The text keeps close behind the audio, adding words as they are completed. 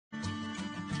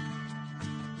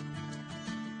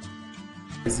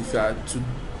if you are to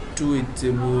do a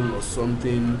table or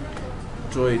something,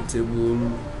 draw a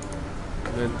table,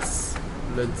 let's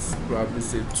probably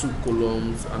say 2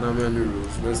 columns, and how many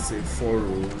rows? Let's say 4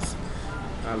 rows.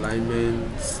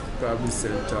 Alignment, probably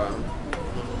center,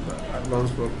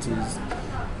 advanced properties,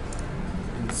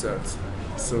 insert.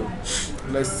 So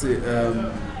let's say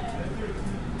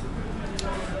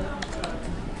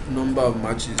number of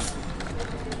matches.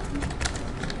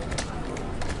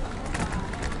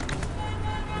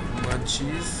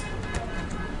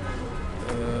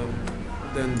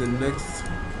 Then the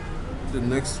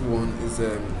next one is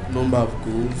number of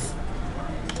goals.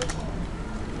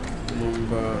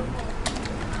 Number of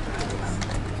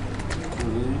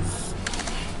goals.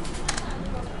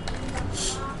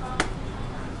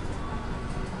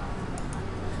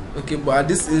 Okay, but at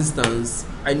this instance,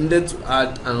 I needed to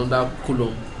add another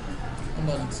column.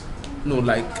 No,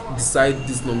 like beside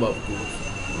this number of goals.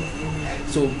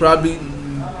 So probably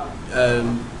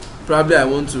I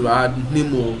want to add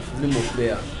name of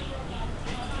player.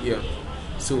 Yeah.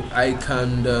 So I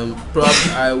can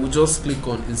probably I will just click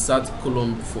on insert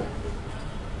column before.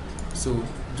 So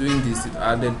doing this, it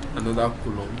added another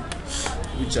column,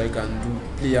 which I can do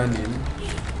player name.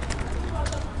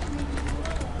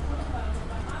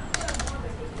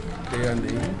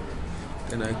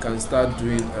 Then I can start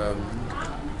doing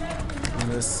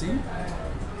let's see,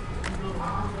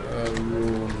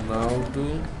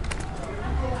 Ronaldo,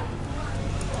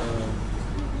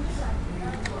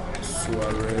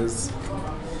 Suarez.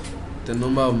 The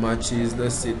number of matches,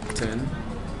 let's say 10,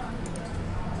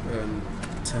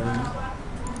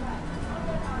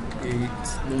 8.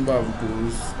 Number of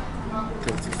goals,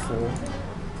 34.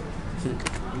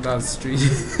 That's 3.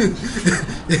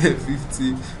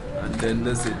 50, and then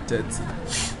let's say 30.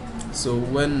 So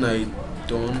when I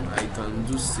done, I can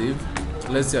do save.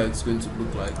 Let's see how it's going to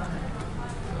look like.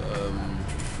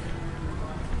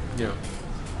 Yeah.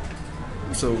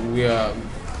 So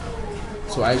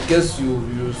I guess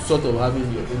you sort of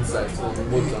having your insights on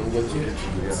what and what you need to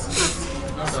do. Yeah.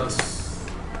 That's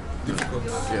difficult.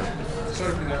 Yeah.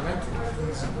 Sorry, I'd like to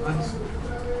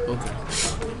Okay.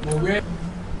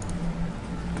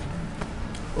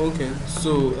 Okay.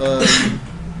 So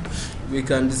we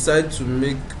can decide to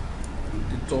make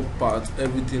the top part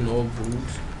everything all bold,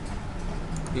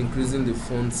 increasing the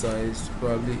font size to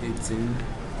probably 18,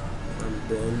 and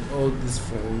then all these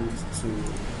fonts to,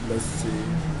 let's say,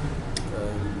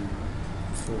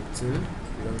 14.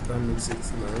 Yeah, that makes it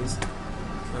nice.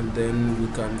 And then we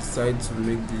can decide to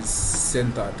make this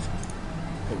centered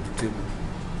of the table.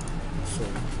 So,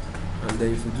 and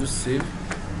then if we do save,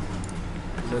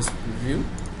 let's preview.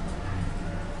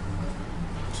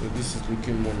 So this is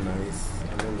looking more nice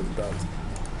and all of that.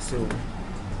 So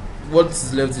what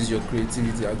is left is your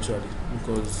creativity, actually,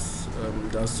 because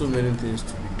there are so many things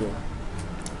to be done.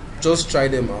 Just try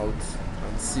them out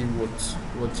and see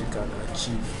what you can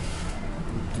achieve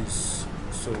with this.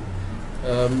 So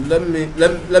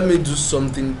let me do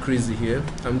something crazy here.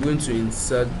 I'm going to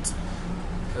insert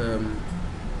a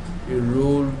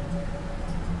row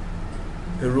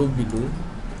below,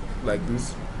 like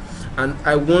this, and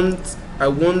I want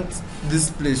this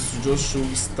place to just show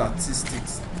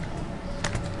statistics.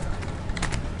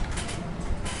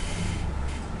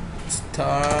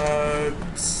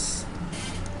 Statistics.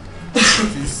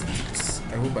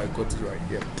 I hope I got it right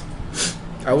here.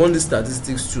 I want the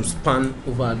statistics to span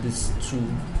over these 2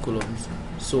 columns,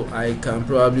 so I can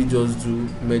probably just do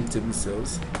merge table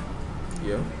cells.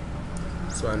 Yeah.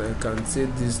 So, and I can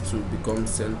set this to become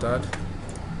centered,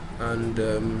 and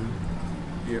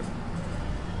yeah.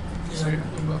 Sorry.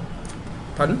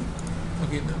 Pardon?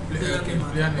 Okay,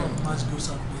 player name. Match goes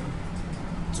up.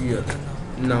 Yeah.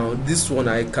 Now this one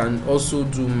I can also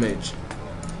do merge.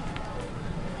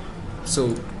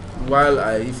 So while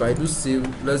if I do save,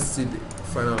 let's see the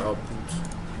final output.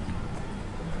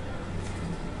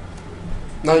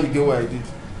 Now you get what I did.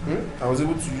 I was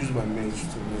able to use my merge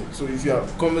to merge. So if you are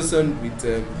conversant with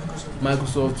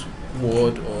Microsoft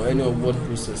Word or any of word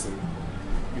processing,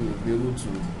 you will be able to.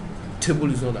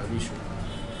 Table is not an issue.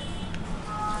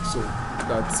 So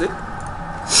that's it.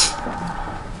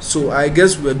 So I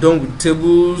guess we're done with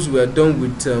tables. We're done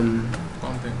with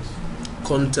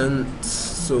content.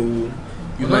 So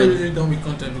we're not really done with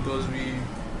content because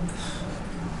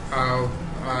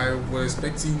I was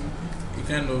expecting a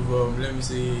kind of let me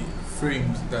say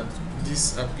frames that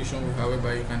this application will have,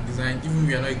 whereby you can design. Even if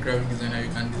you are not a graphic designer,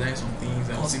 you can design some things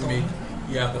and still make.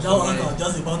 Yeah, that one I was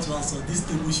just about to answer. This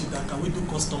table sheet, that can we do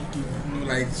custom table?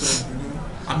 Like so,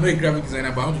 I'm not a graphic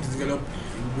designer, but I want to develop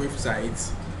a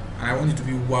website, and I want it to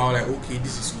be wow. Like, okay,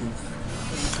 this is cool.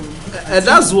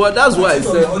 That's why I From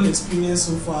said. your own experience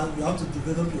so far, you have to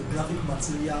develop your graphic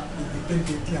material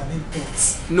independently and in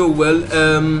thoughts. No, well,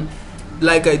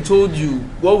 like I told you,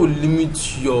 what will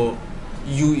limit you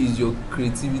is your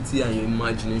creativity and your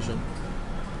imagination.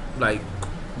 Like,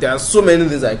 there are so many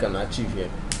things I can achieve here.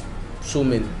 So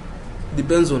many.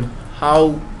 Depends on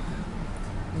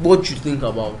what you think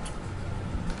about.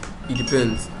 It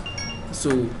depends.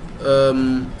 So,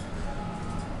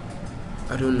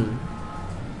 I don't know.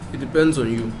 It depends on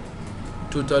you.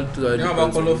 Totally. How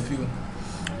about color field?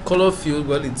 Color field,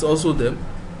 well, it's also there.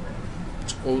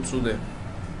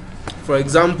 For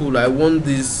example, I want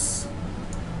this.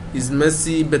 Is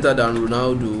Messi better than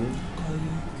Ronaldo?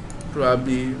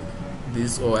 Probably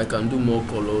this, or I can do more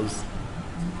colors.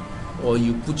 Or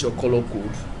you put your color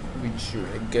code, which you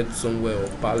might get somewhere, or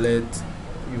palette.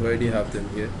 You already have them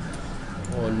here,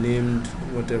 or named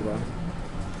whatever.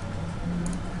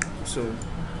 So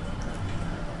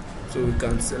we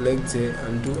can select here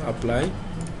and do apply.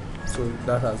 So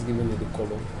that has given me the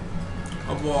color.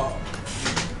 How about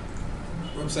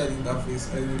website interface,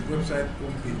 website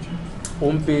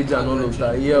homepage and all of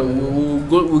that? Yeah,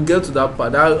 we'll get to that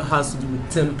part. That has to do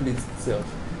with template itself.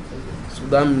 So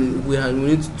that means we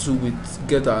need to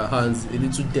get our hands a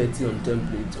little dirty on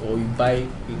template, or you buy a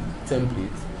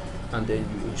template and then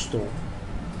you install.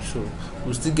 So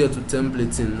we'll still get to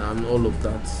templating and all of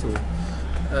that.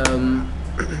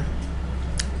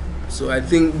 So I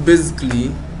think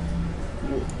basically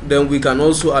then we can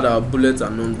also add our bullets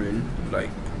and numbering, like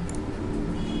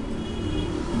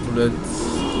bullets.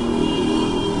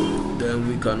 Then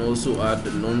we can also add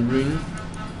the numbering,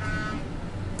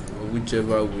 or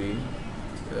whichever way.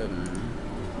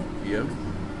 Yeah.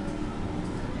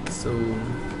 So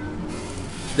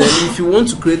then if you want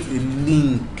to create a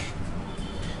link,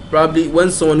 probably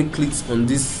when someone clicks on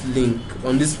this link,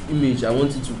 on this image, I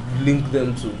want you to link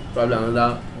them to probably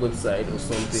another website or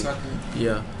something. Exactly.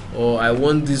 Yeah. Or I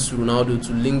want this Ronaldo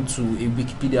to link to a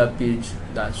Wikipedia page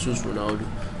that shows Ronaldo.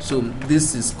 So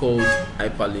this is called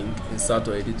hyperlink, insert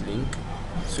or edit link.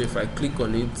 So if I click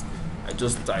on it, I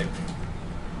just type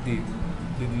the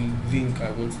link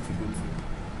I want it to go to.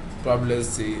 Probably let's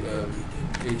say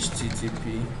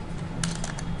http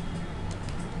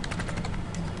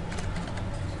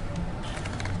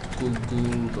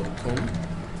google.com.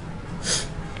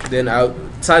 Then I'll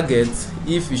target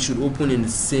if it should open in the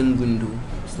same window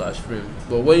 /frame.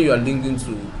 But when you are linking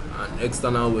to an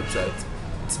external website,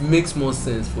 it makes more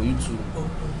sense for you to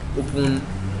open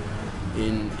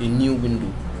in a new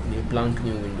window, in a blank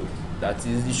new window. That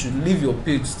is, you should leave your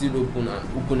page still open and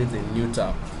open it in a new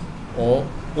tab, or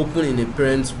open in a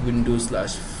parent window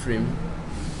 /frame,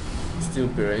 still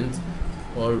parent,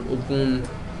 or open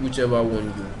whichever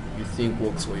one you think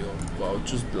works for you. But I'll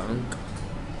choose blank.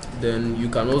 Then you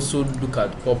can also look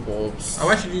at pop-ups.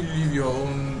 Why should you leave your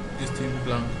own listing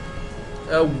blank?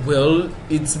 Well,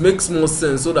 it makes more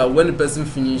sense so that when the person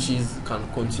finishes, can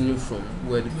continue from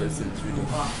where the person is reading.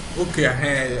 Okay,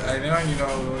 I never knew what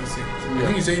I was going to say. Yeah. I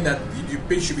think you're saying that your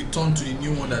page should be turned to the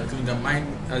new one that clicked, and mine,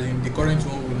 as in the current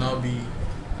one, will now be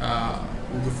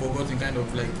forgotten, kind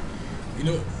of like,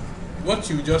 what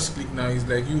you just click now is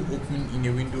like you open in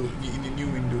a window, in a new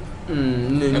window.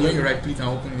 Like when you right click and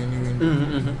open in a new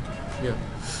window. Yeah.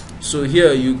 So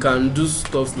here you can do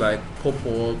stuff like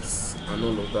pop-ups and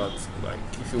all of that. Like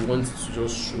if you want it to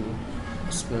just show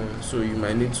small, so you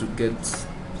might need to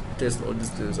test all these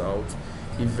things out.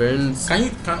 Events.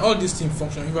 Can all these things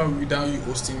function even without you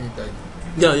hosting it? Like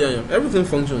yeah. Everything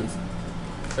functions.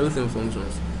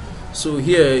 So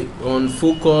here on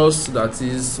focus, that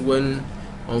is when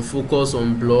on focus,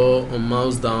 on blur, on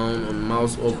mouse down, on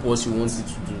mouse up, what you want it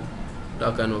to do,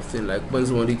 that kind of thing. Like when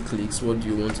somebody clicks, what do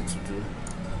you want it to do?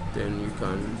 Then you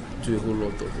can do a whole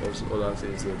lot of other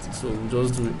things with it. So we'll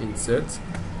just do insert.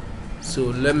 So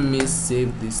let me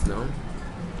save this now.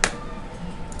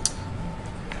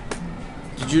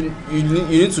 You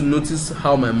need to notice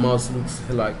how my mouse looks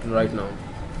like right now.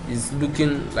 It's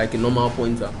looking like a normal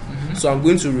pointer. So I'm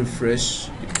going to refresh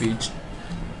the page.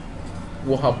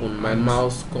 What happened? My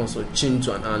mouse cursor changed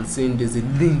to an and saying there's a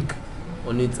link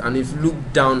on it, and if you look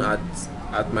down at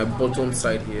my bottom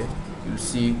side here, you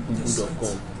see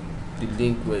google.com, the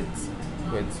link where it's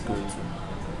going to.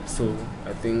 So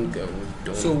I think we've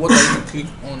done. So what do you click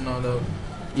on now?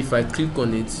 If I click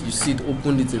on it, you see it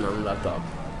opened it in another tab.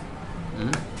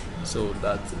 So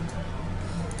that's it.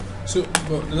 So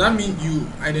but does that mean you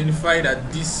identify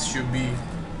that this should be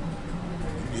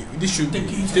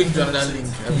take to another link?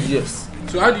 Yes.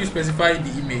 So how do you specify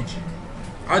the image?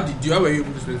 How were you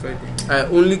able to specify the image? I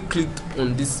only clicked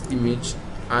on this image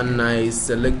and I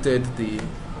selected the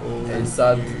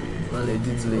insert and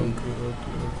edit link.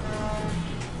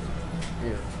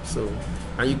 Yeah, so,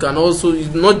 and you can also,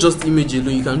 it's not just image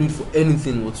alone, you can do it for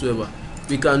anything whatsoever.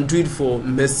 We can do it for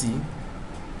Messi,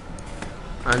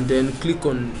 and then click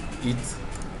on it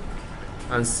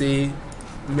and say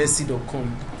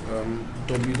messi.com,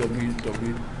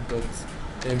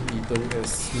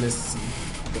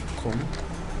 www.messi.com,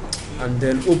 and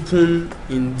then open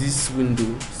in this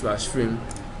window /frame,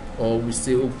 or we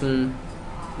say open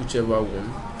whichever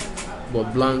one,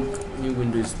 but blank new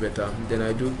window is better. Then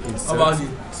I do insert. How about it?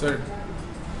 Sorry.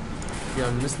 Yeah,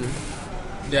 I'm listening.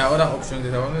 There are other options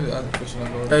that I wanted to ask a question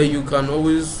about. You can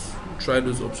always try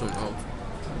those options out.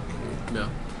 Yeah.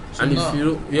 So And now, if you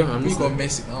don't, yeah, I'm click listening. on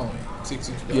Messi now. It takes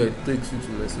you to that. Yeah, it takes you to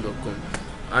messi.com.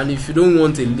 And if you don't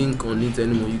want a link on it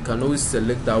anymore, you can always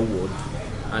select that word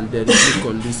and then click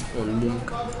on this on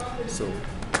link. So,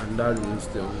 and that removes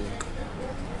the link.